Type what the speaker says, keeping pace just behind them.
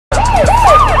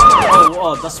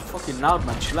God, that's fucking loud,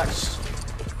 man. Chillax.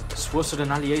 It's worse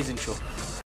than Ali's intro.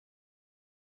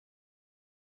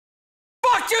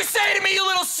 Fuck you say to me, you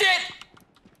little shit!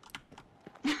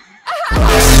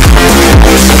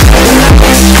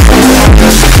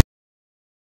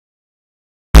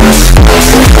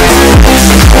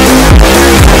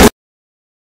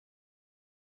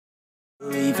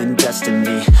 Believe in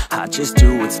destiny, I just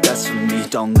do what's best for me.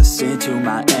 Don't listen to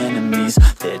my enemies,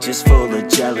 they're just full of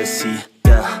jealousy.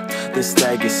 Yeah, this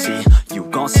legacy, you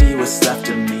gon' see what's left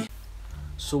of me.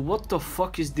 So what the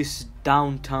fuck is this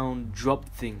downtown drop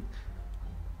thing?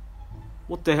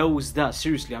 What the hell was that?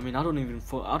 Seriously, I mean, I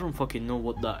don't fucking know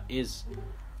what that is.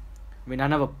 I mean, I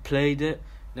never played it,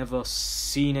 never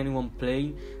seen anyone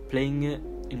playing it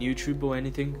in YouTube or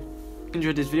anything. If you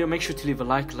enjoyed this video, make sure to leave a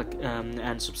like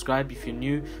and subscribe if you're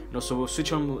new, and also we'll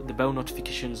switch on the bell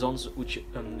notifications on, which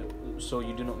so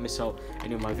you do not miss out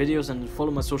any of my videos, and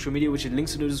follow my social media, which is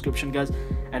links in the description, guys.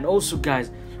 And also, guys,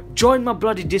 join my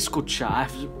bloody Discord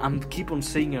chat. I'm keep on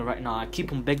saying it right now. I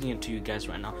keep on begging it to you guys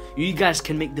right now. You guys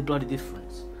can make the bloody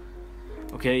difference.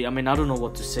 Okay, I mean, I don't know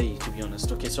what to say, to be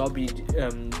honest. Okay, so I'll be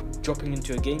dropping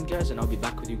into a game, guys, and I'll be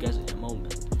back with you guys in a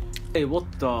moment. Hey, what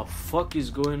the fuck is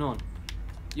going on?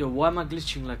 Yo, why am I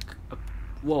glitching like a...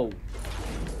 Whoa.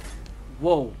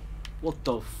 Whoa. What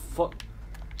the fuck?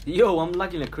 Yo, I'm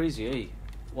lagging like crazy, hey.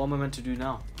 What am I meant to do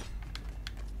now?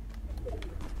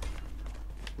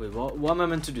 Wait, what am I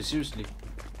meant to do? Seriously?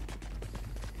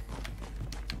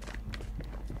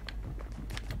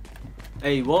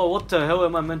 Hey, what the hell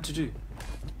am I meant to do?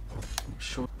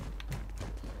 Sure.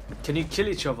 Can you kill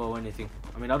each other or anything?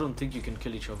 I mean, I don't think you can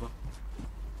kill each other.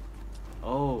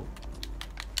 Oh.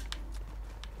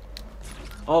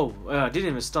 Oh, I didn't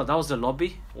even start. That was the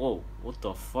lobby? Whoa, what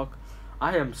the fuck?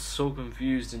 I am so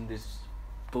confused in this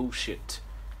bullshit.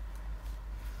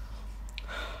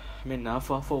 I mean, I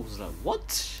thought I was like,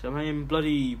 what? I mean,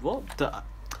 bloody, what the?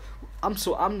 I'm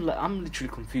literally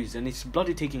confused, and it's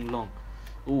bloody taking long.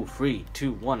 Oh, 3,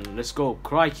 2, 1, let's go.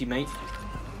 Crikey, mate.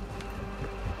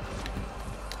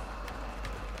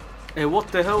 Hey, what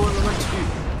the hell am I meant to do?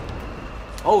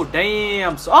 Oh,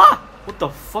 damn. What the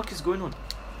fuck is going on?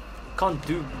 Can't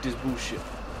do this bullshit.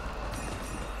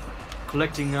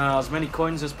 Collecting as many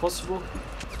coins as possible.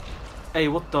 Hey,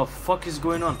 what the fuck is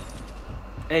going on?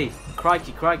 Hey,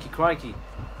 crikey, crikey, crikey.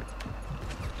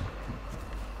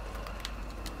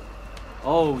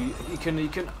 Oh, you can.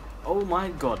 Oh my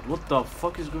god, what the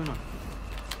fuck is going on?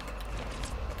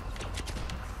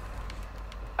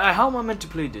 How am I meant to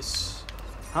play this?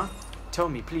 Huh? Tell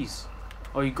me, please.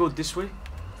 Oh, you go this way?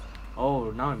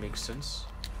 Oh, now it makes sense.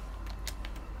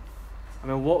 I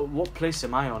mean, what place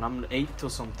am I on? I'm 8th or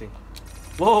something.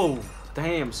 Whoa!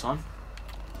 Damn, son.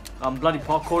 I'm bloody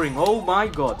parkouring. Oh my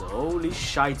god. Holy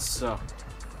shite, sir.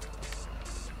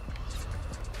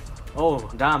 Oh,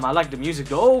 damn. I like the music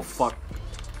though. Oh, fuck.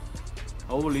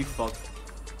 Holy fuck.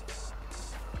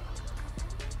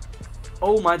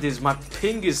 Oh my days. My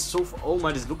ping is so... Oh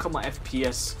my days. Look at my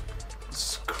FPS.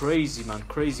 It's crazy, man.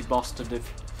 Crazy bastard.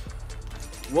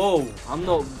 Whoa. I'm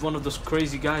not one of those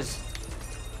crazy guys.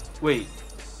 Wait,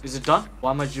 is it done?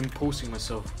 Why am I imposing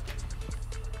myself?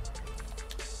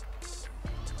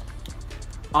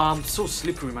 I'm so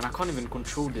slippery, man. I can't even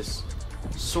control this.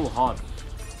 It's so hard.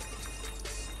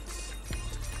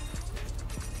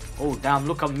 Oh, damn.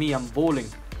 Look at me. I'm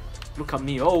bowling. Look at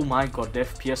me. Oh, my God. The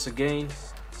FPS again.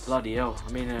 Bloody hell.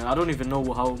 I mean, I don't even know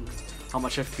how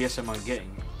much FPS am I getting.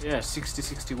 Yeah, 60,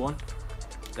 61.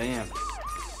 Damn.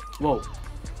 Whoa.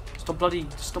 Stop bloody...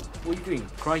 Stop. What are you doing?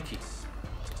 Crikey.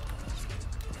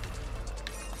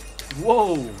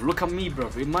 Whoa, look at me, bro.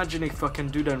 Imagine if I can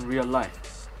do that in real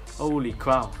life. Holy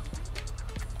cow.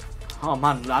 Oh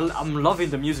man, I'm loving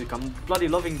the music. I'm bloody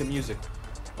loving the music.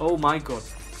 Oh my god.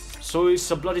 So it's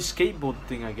a bloody skateboard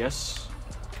thing, I guess.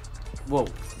 Whoa,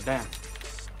 damn.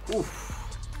 Oof.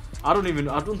 I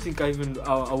don't think I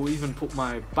will even put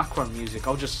my background music.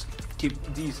 I'll just keep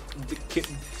this.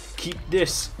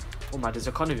 Oh my days,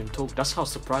 I can't even talk. That's how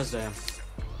surprised I am.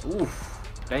 Oof,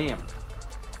 damn.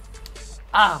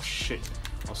 Ah, shit.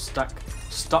 I was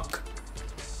stuck.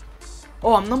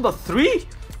 Oh, I'm number 3?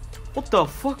 What the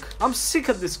fuck? I'm sick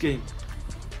at this game.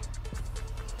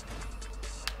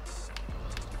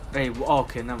 Hey,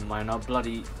 okay, never mind. I'll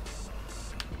bloody...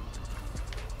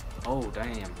 Oh,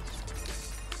 damn.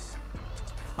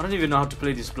 I don't even know how to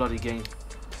play this bloody game.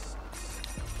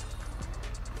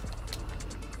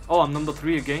 Oh, I'm number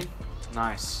 3 again?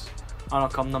 Nice. Oh,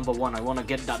 look, I'm number 1. I want to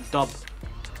get that dub.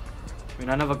 I mean,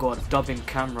 I never got a dub in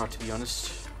camera, to be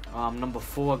honest. I'm number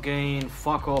 4 again.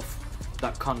 Fuck off.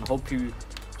 That cunt. Hope you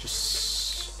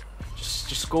just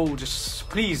go. Just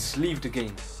please leave the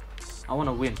game. I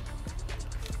wanna win.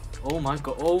 Oh my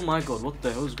god, oh my god, what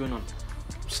the hell is going on?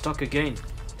 I'm stuck again.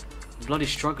 I'm bloody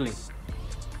struggling.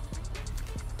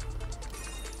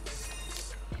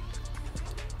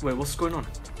 Wait, what's going on?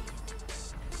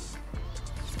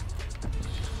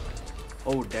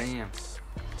 Oh damn.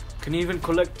 Can you even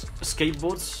collect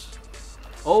skateboards?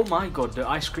 Oh my god, the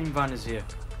ice cream van is here.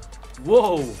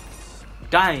 Whoa!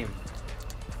 Damn!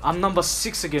 I'm number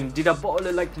 6 again. Did I bottle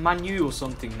it like Manu or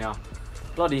something now?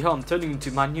 Bloody hell, I'm turning into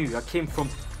Manu. I came from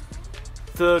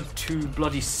 3rd to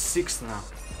bloody 6th now.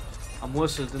 I'm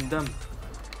worse than them.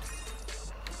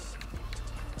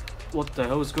 What the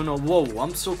hell is going on? Whoa,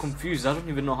 I'm so confused. I don't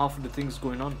even know half of the things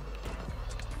going on.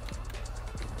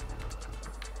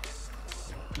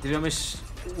 Did I miss?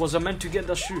 Was I meant to get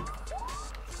that shoe?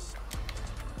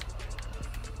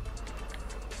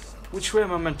 Which way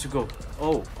am I meant to go?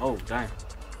 Oh, damn.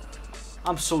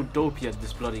 I'm so dopey at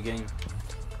this bloody game.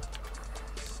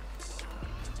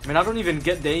 I mean, I don't even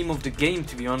get the aim of the game,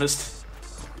 to be honest.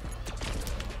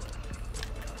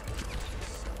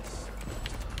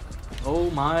 Oh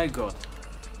my god.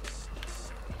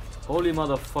 Holy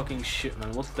motherfucking shit,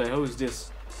 man. What the hell is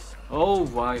this? Oh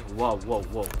my,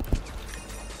 whoa.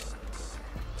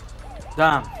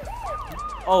 Damn.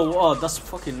 Oh, that's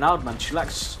fucking loud, man.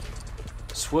 Chillax.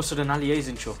 It's worse than Ali's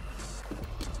intro.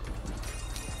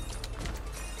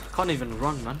 Can't even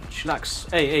run, man.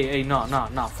 Chillax. Hey,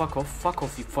 nah. Fuck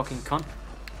off, you fucking cunt.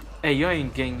 Hey, you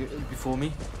ain't getting before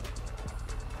me.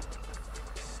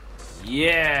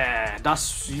 Yeah,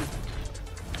 that's you.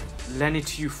 Lenny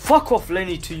to you. Fuck off,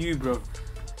 Lenny to you, bro.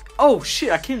 Oh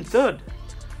shit, I came 3rd.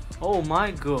 Oh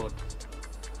my god.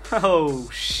 Oh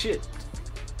shit.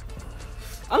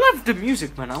 I love the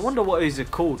music, man. I wonder what is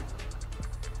it called.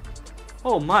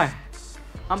 Oh my.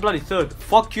 I'm bloody 3rd.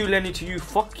 Fuck you, Lenny to you.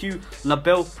 Fuck you,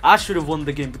 LaBelle. I should have won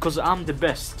the game because I'm the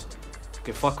best.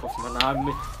 Okay, fuck off, man.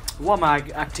 Why am I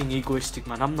acting egoistic,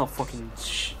 man? I'm not fucking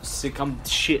sick. I'm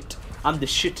shit. I'm the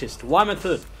shittest. Why am I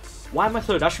 3rd? Why am I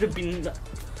 3rd? I should have been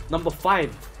number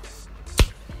 5.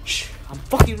 I'm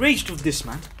fucking raged with this,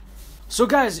 man. So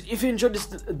guys, if you enjoyed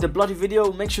the bloody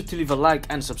video, make sure to leave a like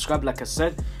and subscribe like I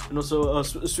said. And also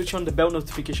switch on the bell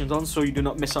notifications on so you do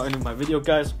not miss out on any of my video,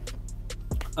 guys.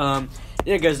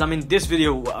 Yeah guys, I mean this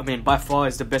video, I mean by far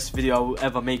is the best video I will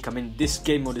ever make. I mean this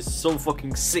game mode is so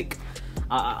fucking sick.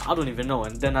 I don't even know.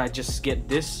 And then I just get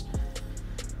this.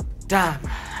 Damn,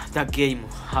 that game,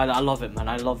 I love it, man.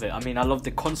 I love it. I mean I love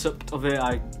the concept of it.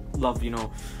 I love, you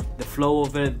know, the flow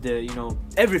of it, the, you know,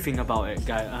 everything about it,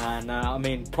 guys. And I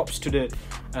mean props to the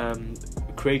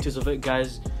creators of it,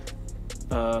 guys.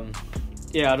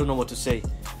 Yeah, I don't know what to say.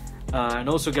 And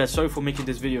also guys, sorry for making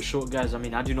this video short, guys. I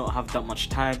mean I do not have that much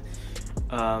time,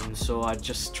 so I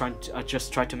just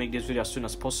try to make this video as soon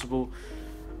as possible.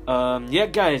 Yeah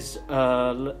guys,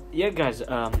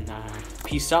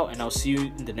 peace out, and I'll see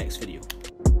you in the next video.